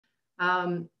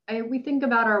We think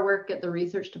about our work at the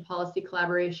Research to Policy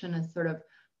Collaboration as sort of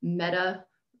meta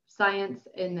science,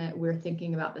 in that we're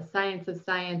thinking about the science of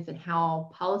science and how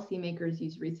policymakers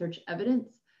use research evidence.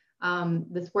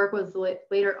 This work was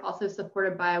later also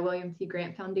supported by a William C.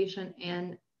 Grant Foundation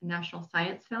and National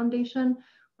Science Foundation.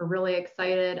 We're really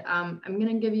excited. I'm going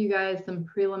to give you guys some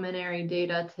preliminary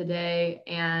data today,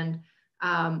 and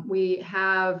we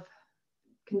have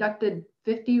conducted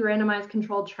 50 randomized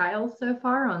controlled trials so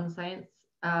far on science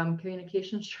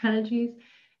communication strategies.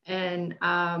 And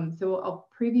so I'll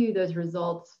preview those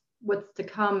results. What's to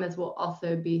come is we'll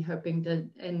also be hoping to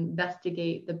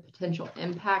investigate the potential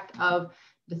impact of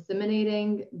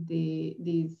disseminating the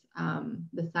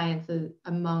sciences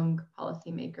among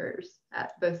policymakers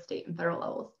at both state and federal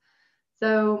levels.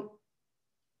 So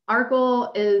our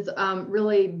goal is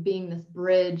really being this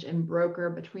bridge and broker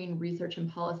between research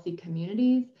and policy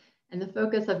communities. And the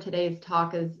focus of today's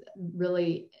talk is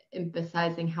really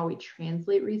emphasizing how we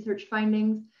translate research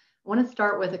findings. I want to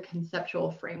start with a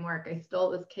conceptual framework. I stole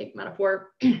this cake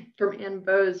metaphor from Ann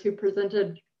Bose, who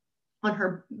presented on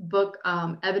her book,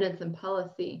 Evidence and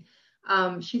Policy.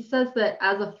 She says that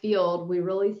as a field, we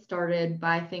really started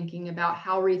by thinking about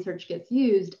how research gets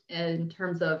used in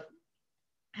terms of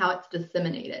how it's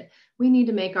disseminated. We need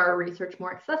to make our research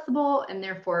more accessible, and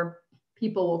therefore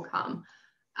people will come.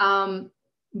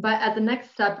 But as the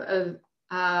next step of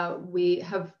we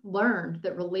have learned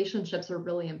that relationships are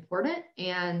really important,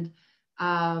 and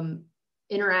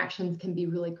interactions can be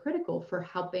really critical for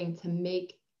helping to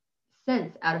make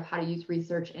sense out of how to use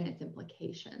research and its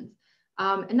implications.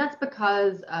 And that's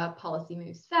because policy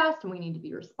moves fast, and we need to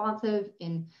be responsive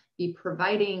and be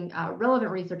providing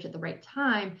relevant research at the right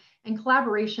time. And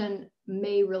collaboration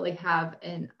may really have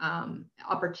an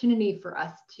opportunity for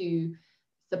us to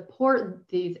support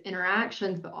these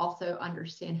interactions, but also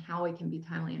understand how we can be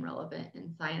timely and relevant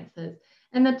in sciences.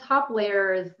 And the top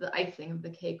layer is the icing of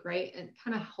the cake, right? It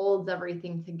kind of holds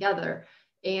everything together.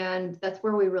 And that's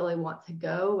where we really want to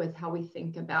go, is how we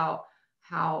think about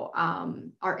how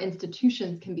our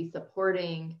institutions can be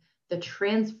supporting the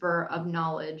transfer of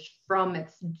knowledge from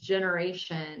its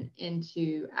generation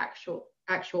into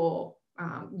actual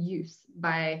use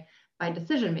by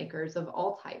decision makers of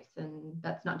all types. And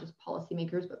that's not just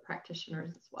policymakers, but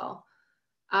practitioners as well.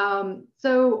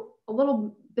 So a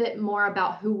little bit more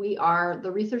about who we are.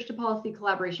 The Research to Policy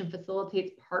Collaboration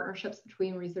facilitates partnerships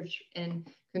between research and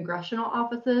congressional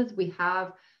offices. We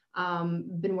have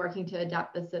been working to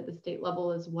adapt this at the state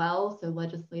level as well, so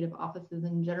legislative offices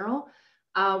in general.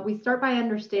 We start by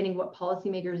understanding what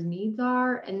policymakers' needs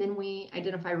are, and then we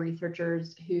identify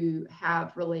researchers who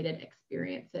have related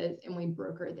experiences, and we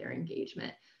broker their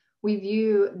engagement. We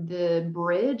view the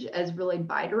bridge as really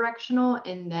bidirectional,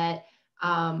 in that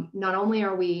not only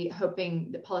are we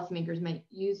hoping that policymakers might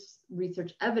use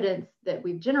research evidence that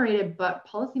we've generated, but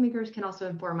policymakers can also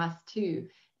inform us too,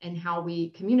 and how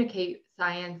we communicate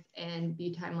science and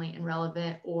be timely and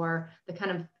relevant, or the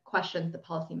kind of questions that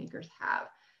policymakers have.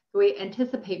 So we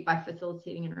anticipate by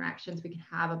facilitating interactions, we can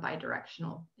have a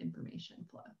bidirectional information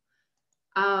flow.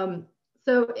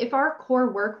 So if our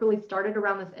core work really started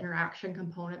around this interaction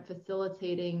component,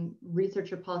 facilitating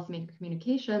researcher policymaker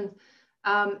communications,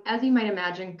 as you might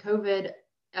imagine, COVID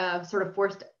sort of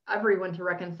forced everyone to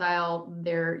reconcile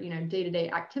their day-to-day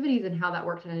activities and how that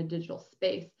worked in a digital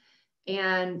space.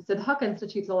 And so the Huck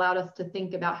Institutes allowed us to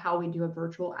think about how we do a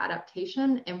virtual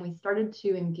adaptation, and we started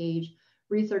to engage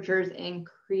researchers in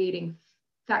creating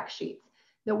fact sheets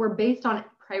that were based on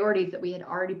priorities that we had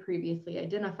already previously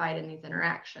identified in these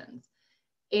interactions.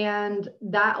 And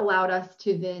that allowed us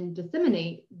to then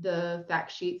disseminate the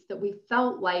fact sheets that we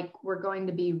felt like were going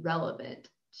to be relevant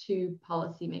to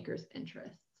policymakers'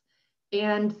 interests.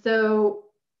 And so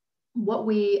what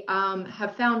we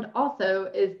have found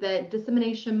also is that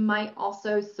dissemination might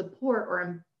also support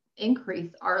or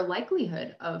increase our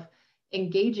likelihood of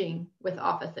engaging with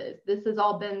offices. This has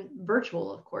all been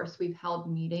virtual, of course. We've held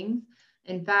meetings.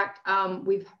 In fact,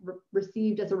 we've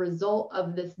received, as a result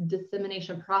of this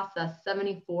dissemination process,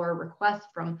 74 requests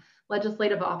from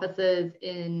legislative offices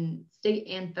in state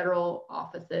and federal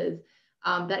offices.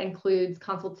 That includes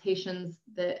consultations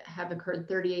that have occurred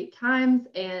 38 times,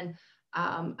 and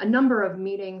a number of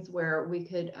meetings where we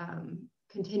could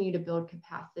continue to build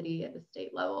capacity at the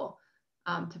state level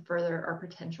to further our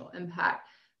potential impact.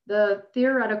 The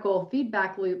theoretical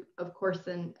feedback loop, of course,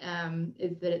 is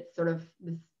that it's sort of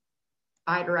this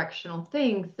bidirectional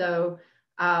thing. So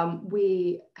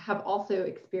we have also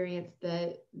experienced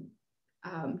that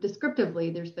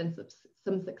descriptively, there's been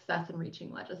some success in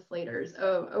reaching legislators.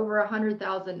 Over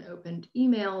 100,000 opened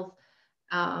emails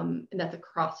And that's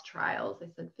across trials. I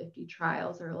said 50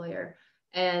 trials earlier.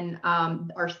 And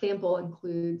our sample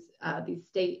includes these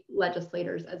state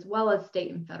legislators as well as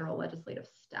state and federal legislative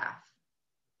staff,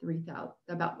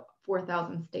 about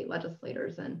 4,000 state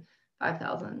legislators and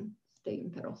 5,000 state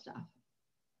and federal staff.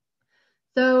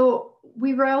 So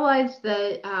we realized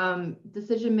that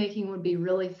decision-making would be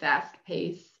really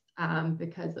fast-paced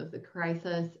because of the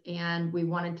crisis, and we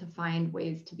wanted to find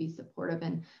ways to be supportive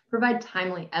and provide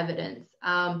timely evidence.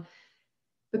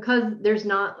 Because there's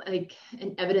not like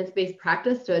an evidence-based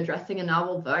practice to addressing a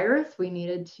novel virus, we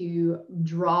needed to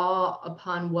draw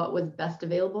upon what was best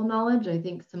available knowledge. I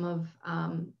think some of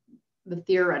the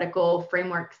theoretical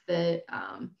frameworks that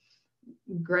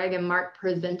Greg and Mark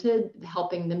presented,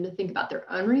 helping them to think about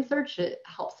their own research, it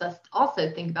helps us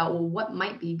also think about, well, what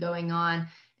might be going on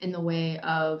in the way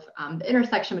of the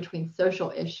intersection between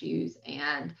social issues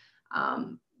and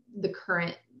the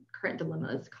current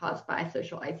dilemmas caused by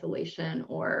social isolation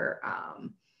or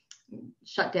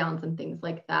shutdowns and things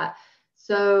like that.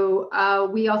 So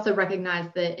we also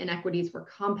recognized that inequities were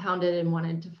compounded and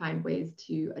wanted to find ways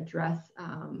to address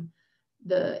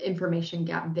the information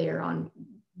gap there on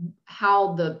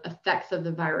how the effects of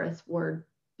the virus were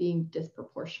being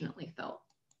disproportionately felt.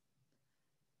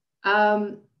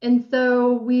 And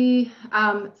so we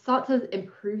sought to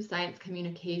improve science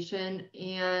communication,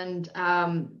 and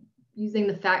using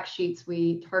the fact sheets,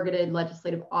 we targeted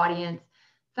legislative audience.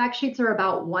 Fact sheets are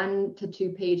about 1 to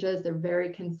 2 pages. They're very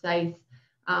concise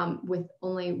with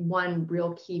only one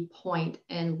real key point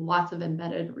and lots of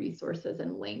embedded resources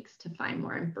and links to find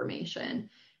more information.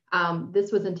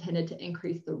 This was intended to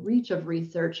increase the reach of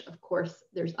research. Of course,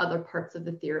 there's other parts of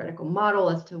the theoretical model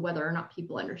as to whether or not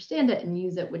people understand it and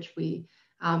use it, which we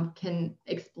can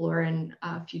explore in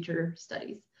future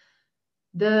studies.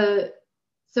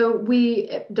 So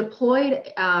we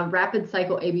deployed rapid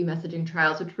cycle A/B messaging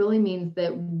trials, which really means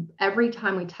that every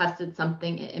time we tested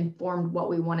something, it informed what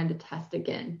we wanted to test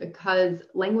again. Because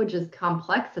language is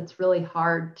complex, it's really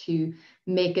hard to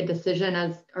make a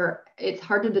decision or it's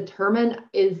hard to determine,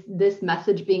 is this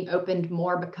message being opened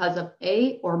more because of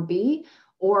A or B?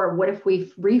 Or what if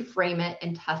we reframe it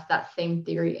and test that same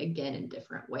theory again in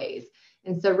different ways?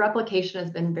 And so replication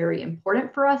has been very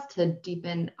important for us to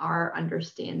deepen our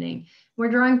understanding.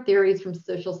 We're drawing theories from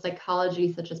social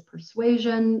psychology, such as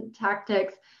persuasion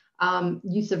tactics,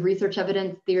 use of research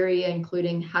evidence theory,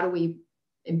 including how do we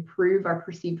improve our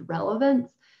perceived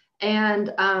relevance. And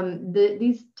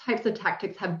these types of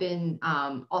tactics have been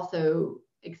also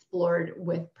explored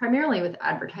primarily with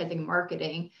advertising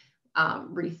marketing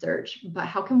research, but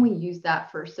how can we use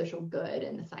that for social good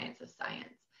in the science of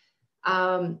science?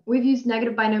 We've used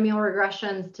negative binomial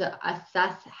regressions to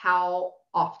assess how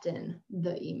often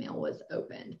the email was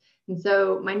opened. And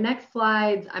so my next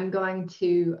slides, I'm going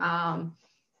to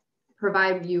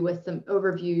provide you with some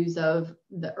overviews of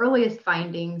the earliest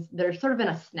findings that are sort of in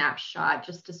a snapshot,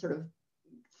 just to sort of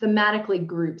thematically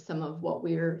group some of what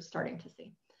we're starting to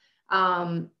see.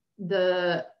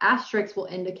 The asterisks will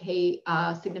indicate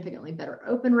significantly better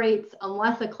open rates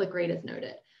unless a click rate is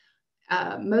noted.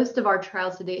 Most of our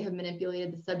trials to date have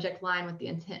manipulated the subject line with the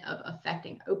intent of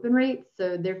affecting open rates.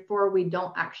 So therefore, we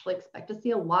don't actually expect to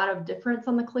see a lot of difference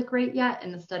on the click rate yet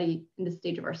in the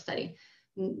stage of our study.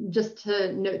 Just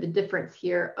to note the difference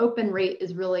here, open rate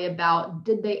is really about,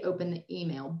 did they open the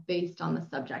email based on the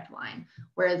subject line?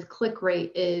 Whereas click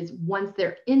rate is, once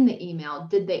they're in the email,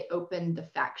 did they open the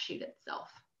fact sheet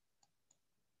itself?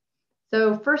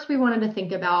 So first we wanted to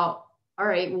think about, all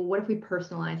right, well, what if we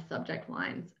personalize subject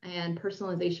lines? And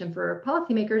personalization for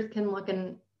policymakers can look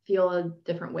and feel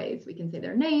different ways. We can say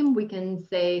their name, we can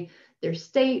say their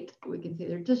state, we can say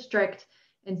their district.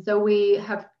 And so we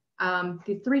have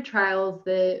these 3 trials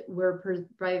that we're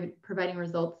providing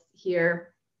results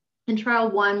here. In trial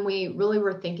 1, we really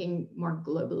were thinking more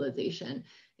globalization.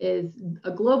 Is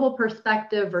a global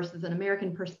perspective versus an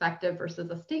American perspective versus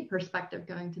a state perspective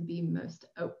going to be most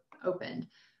opened?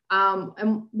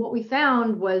 And what we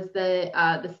found was that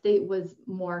the state was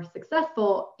more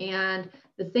successful, and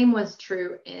the same was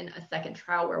true in a second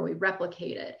trial where we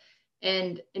replicated.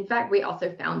 And in fact, we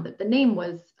also found that the name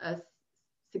was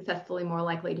successfully more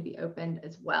likely to be opened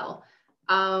as well.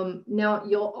 Now,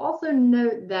 you'll also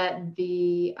note that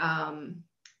the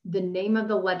name of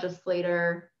the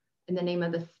legislator and the name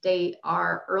of the state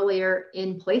are earlier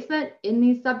in placement in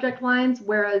these subject lines,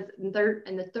 whereas in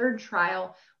the third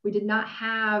trial, we did not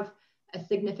have a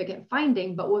significant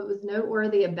finding. But what was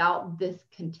noteworthy about this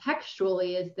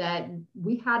contextually is that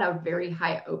we had a very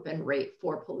high open rate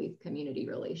for police community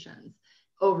relations.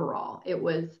 Overall, it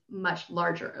was much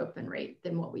larger open rate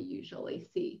than what we usually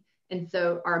see. And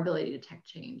so our ability to detect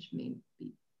change may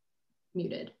be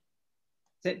muted.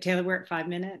 So Taylor, we're at 5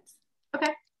 minutes.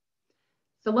 Okay.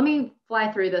 So let me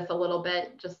fly through this a little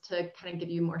bit just to kind of give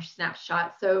you more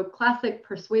snapshots. So classic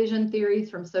persuasion theories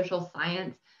from social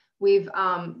science, we've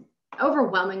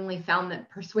overwhelmingly found that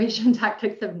persuasion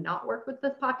tactics have not worked with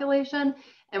this population.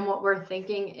 And what we're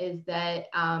thinking is that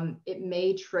it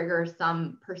may trigger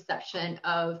some perception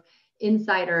of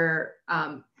insider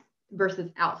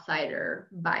versus outsider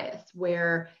bias,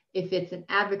 where if it's an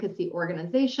advocacy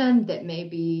organization that may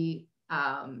be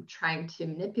trying to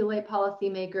manipulate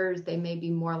policymakers, they may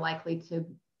be more likely to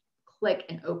click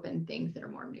and open things that are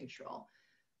more neutral.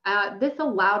 This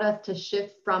allowed us to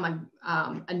shift from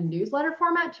a newsletter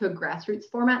format to a grassroots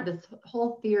format. This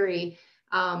whole theory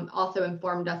also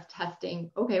informed us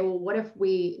testing, okay, well, what if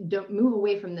we don't move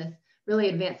away from this really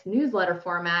advanced newsletter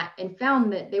format, and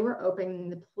found that they were opening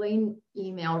the plain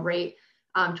email rate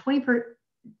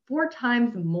 24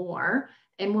 times more.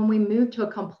 And when we moved to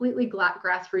a completely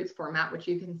grassroots format, which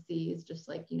you can see is just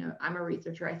like, I'm a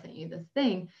researcher, I sent you this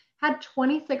thing, had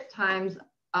 26 times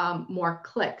more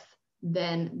clicks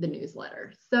than the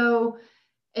newsletter. So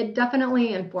it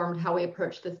definitely informed how we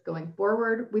approach this going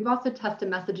forward. We've also tested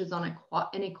messages on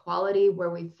inequality,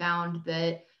 where we found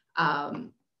that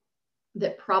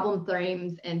that problem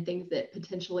frames and things that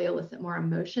potentially elicit more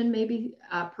emotion may be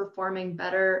performing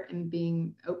better and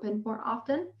being opened more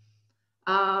often.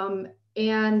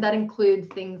 And that includes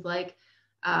things like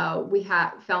we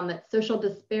have found that social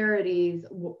disparities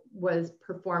was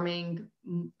performing,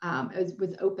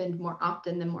 was opened more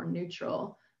often than more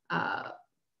neutral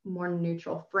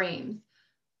frames.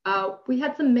 We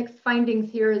had some mixed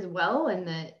findings here as well in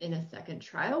a second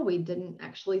trial. We didn't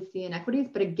actually see inequities,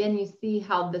 but again, you see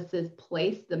how this is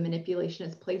placed, the manipulation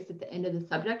is placed at the end of the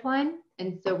subject line.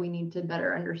 And so we need to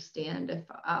better understand if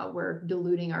we're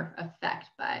diluting our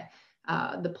effect by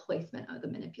the placement of the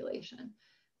manipulation.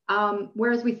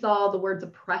 Whereas we saw the words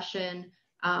oppression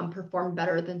perform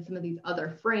better than some of these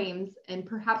other frames, and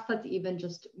perhaps that's even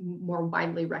just more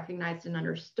widely recognized and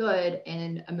understood,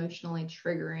 and emotionally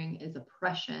triggering is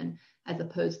oppression as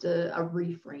opposed to a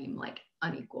reframe like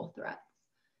unequal threats.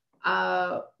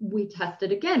 We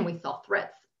tested again, we saw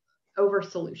threats over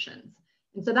solutions.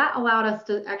 And so that allowed us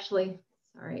to actually,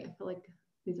 sorry, I feel like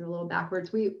these are a little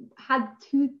backwards. We had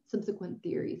 2 subsequent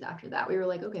theories after that. We were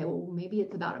like, okay, well, maybe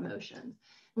it's about emotions.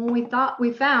 And what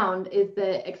we found is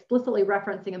that explicitly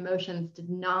referencing emotions did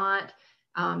not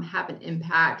have an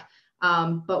impact.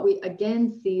 But we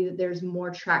again see that there's more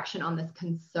traction on this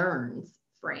concerns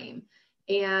frame.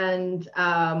 And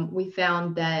we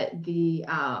found that the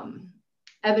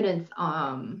evidence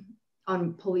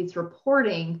on police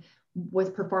reporting was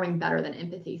performing better than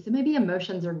empathy. So maybe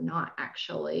emotions are not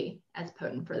actually as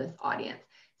potent for this audience.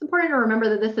 It's important to remember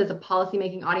that this is a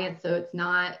policymaking audience, so it's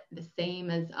not the same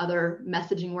as other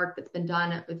messaging work that's been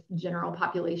done with general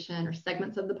population or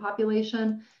segments of the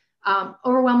population.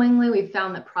 Overwhelmingly, we've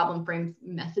found that problem frames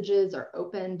messages are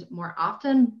opened more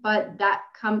often, but that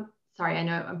sorry, I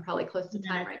know I'm probably close to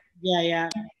time, right? Yeah.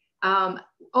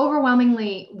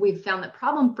 Overwhelmingly, we've found that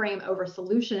problem frame over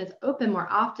solution is open more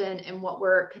often. And what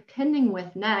we're contending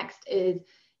with next is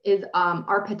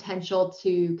our potential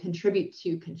to contribute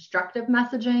to constructive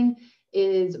messaging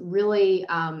is really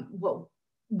what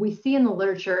we see in the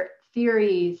literature.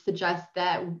 Theory suggests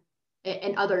that,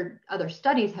 and other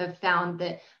studies have found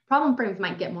that problem frames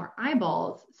might get more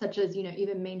eyeballs, such as,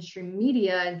 even mainstream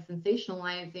media and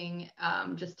sensationalizing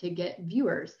just to get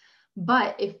viewers.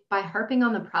 But if by harping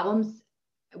on the problems,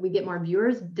 we get more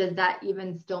viewers, does that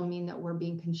even still mean that we're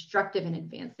being constructive in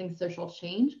advancing social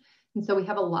change? And so we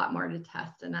have a lot more to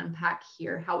test and unpack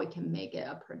here, how we can make it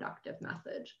a productive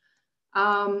message.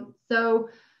 So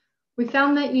we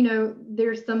found that,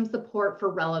 there's some support for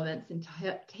relevance and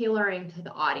tailoring to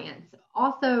the audience.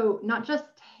 Also, not just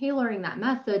tailoring that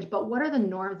message, but what are the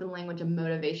norms and language and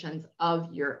motivations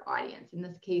of your audience? In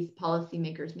this case,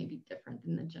 policymakers may be different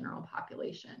than the general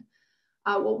population.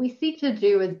 What we seek to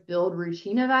do is build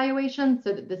routine evaluation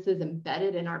so that this is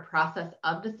embedded in our process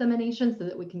of dissemination so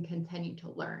that we can continue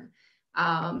to learn.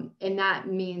 And that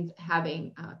means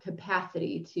having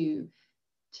capacity to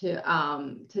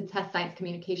test science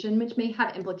communication, which may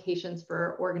have implications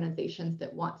for organizations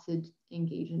that want to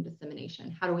engage in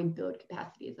dissemination. How do we build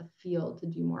capacity as a field to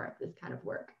do more of this kind of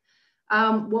work?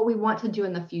 What we want to do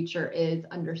in the future is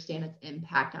understand its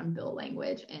impact on bill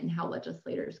language and how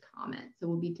legislators comment. So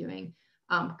we'll be doing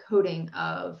coding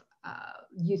of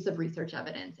use of research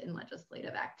evidence in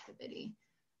legislative activity.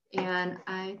 And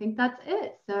I think that's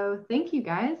it. So thank you,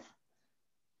 guys.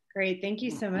 Great. Thank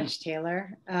you so much,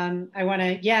 Taylor. I want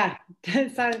to,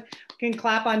 so can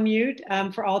clap on mute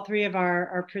for all three of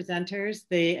our presenters.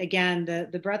 Again,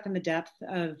 the breadth and the depth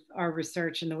of our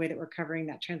research and the way that we're covering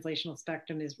that translational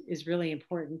spectrum is really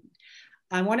important.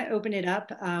 I want to open it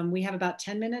up. We have about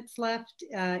 10 minutes left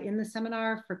in the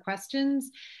seminar for questions.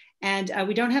 And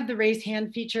we don't have the raise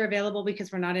hand feature available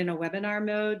because we're not in a webinar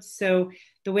mode. So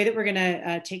the way that we're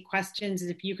gonna take questions is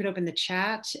if you could open the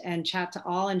chat and chat to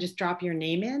all and just drop your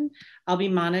name in. I'll be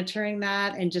monitoring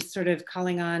that and just sort of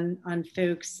calling on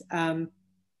folks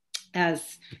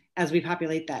as we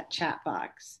populate that chat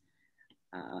box.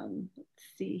 Let's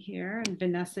see here, and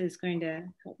Vanessa is going to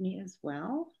help me as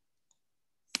well.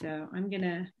 So I'm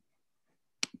gonna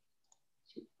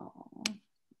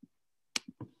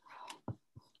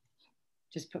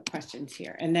just put questions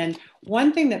here. And then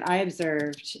one thing that I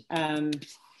observed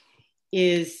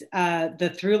is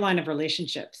the through line of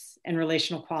relationships and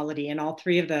relational quality in all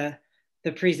three of the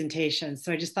presentations.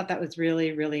 So I just thought that was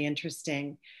really, really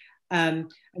interesting. I'm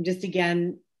just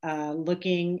again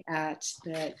looking at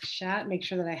the chat, make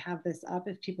sure that I have this up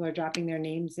if people are dropping their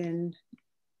names in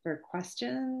for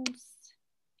questions.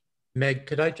 Meg,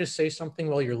 could I just say something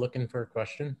while you're looking for a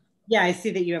question? Yeah, I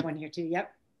see that you have one here too.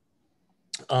 Yep.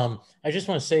 I just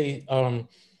want to say,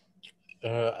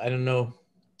 I don't know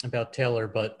about Taylor,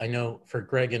 but I know for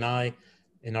Greg and I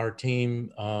in our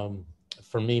team,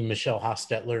 for me, Michelle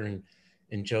Hostetler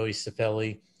and Joey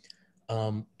Cifelli,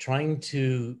 trying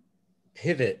to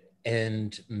pivot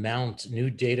and mount new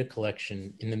data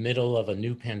collection in the middle of a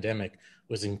new pandemic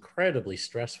was incredibly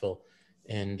stressful.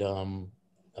 And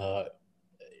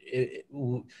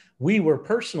we were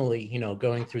personally,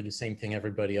 going through the same thing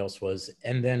everybody else was.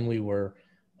 And then we were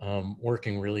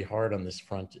working really hard on this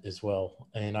front as well.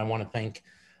 And I want to thank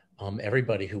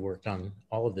everybody who worked on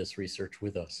all of this research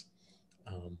with us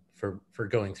for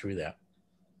going through that.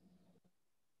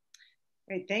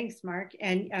 Great, thanks, Mark.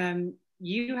 And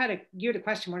you had a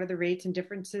question. What are the rates and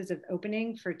differences of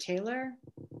opening for Taylor?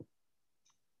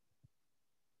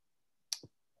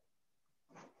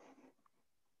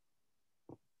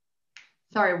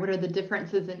 Sorry, what are the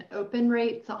differences in open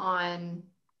rates on?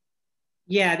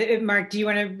 Yeah, Mark, do you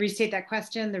want to restate that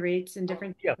question, the rates and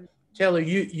differences? Yeah, Taylor,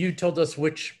 you told us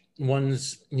which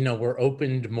ones, were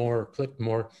opened more, clicked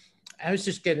more. I was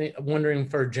just wondering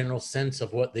for a general sense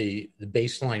of what the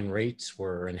baseline rates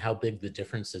were and how big the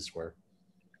differences were.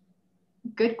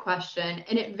 Good question.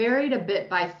 And it varied a bit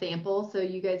by sample. So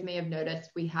you guys may have noticed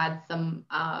we had some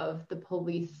of the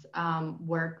police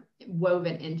work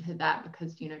woven into that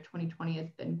because, 2020 has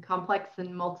been complex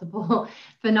and multiple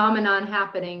phenomenon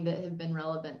happening that have been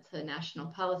relevant to national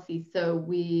policy. So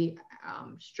we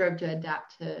strove to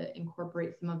adapt to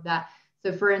incorporate some of that.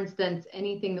 So for instance,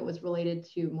 anything that was related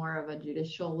to more of a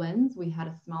judicial lens, we had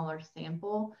a smaller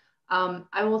sample.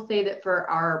 I will say that for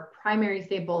our primary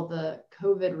sample, the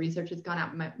COVID research has gone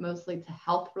out mostly to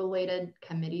health-related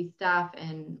committee staff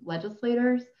and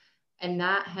legislators. And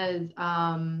that has,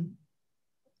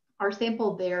 our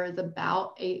sample there is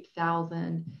about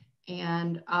 8,000.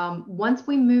 And once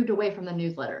we moved away from the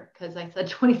newsletter, because I said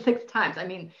 26 times,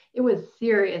 it was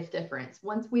serious difference.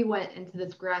 Once we went into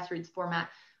this grassroots format,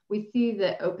 we see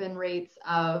that open rates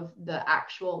of the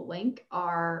actual link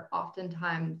are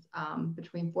oftentimes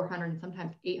between 400 and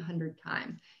sometimes 800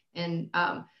 times. And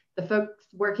the folks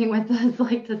working with us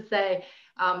like to say,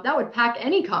 that would pack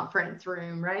any conference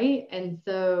room, right? And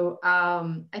so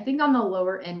I think on the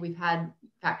lower end, we've had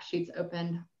fact sheets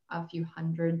opened a few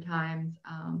hundred times.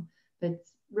 But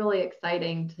it's really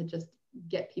exciting to just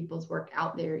get people's work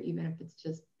out there, even if it's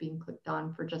just being clicked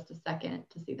on for just a second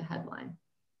to see the headline.